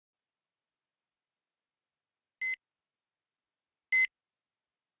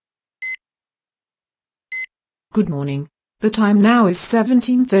Good morning. The time now is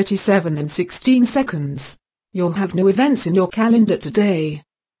 17:37 and 16 seconds. You'll have no events in your calendar today.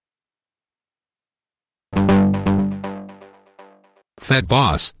 Fed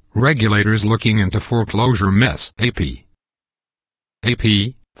boss, regulators looking into foreclosure mess. AP,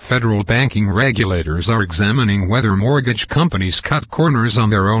 federal banking regulators are examining whether mortgage companies cut corners on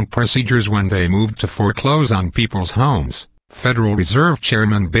their own procedures when they moved to foreclose on people's homes, Federal Reserve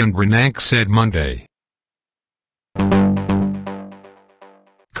Chairman Ben Bernanke said Monday.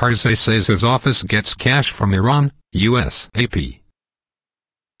 Karzai says his office gets cash from Iran, U.S. AP,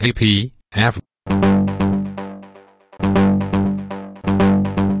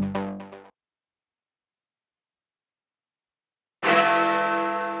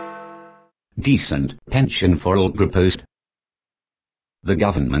 Decent pension for all proposed. The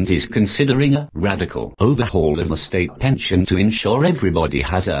government is considering a radical overhaul of the state pension to ensure everybody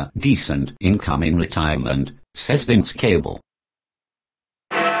has a decent income in retirement, says Vince Cable.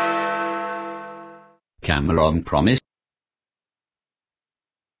 Cameron promised